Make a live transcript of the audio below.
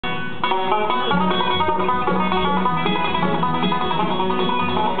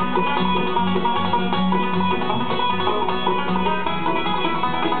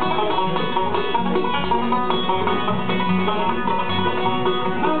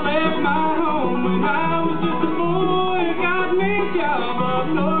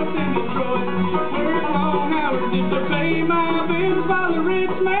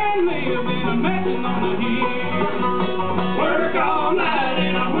Work all night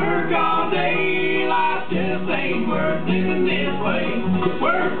and I work all day. Life just ain't worth living this way.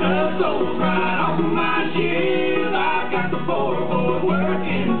 Work the soles right off of my shoes. I've got the poor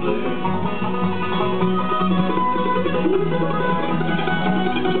working blues.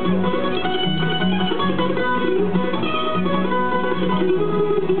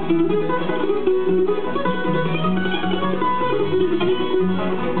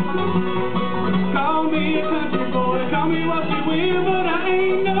 Call me a country boy, call me what you will, but I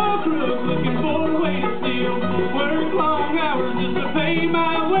ain't no crook looking for a way to steal. Work long hours just to pay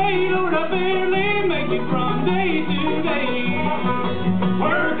my way, Lord, I barely make it from day to day.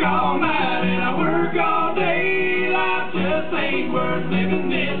 Work all night and I work all day, life just ain't worth living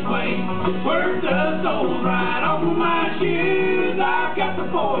this way. Work the soles right off of my shoes, I've got the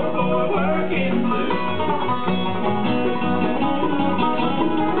poor boy working blues.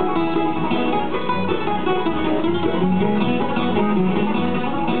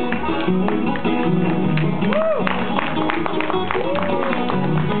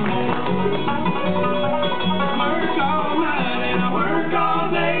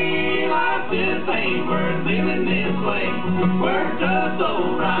 Ain't worth living this way. Work the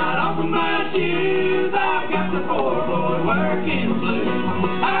soul right off of my shoes. I've got the poor boy working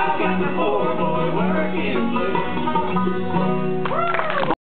blues. I've got the poor boy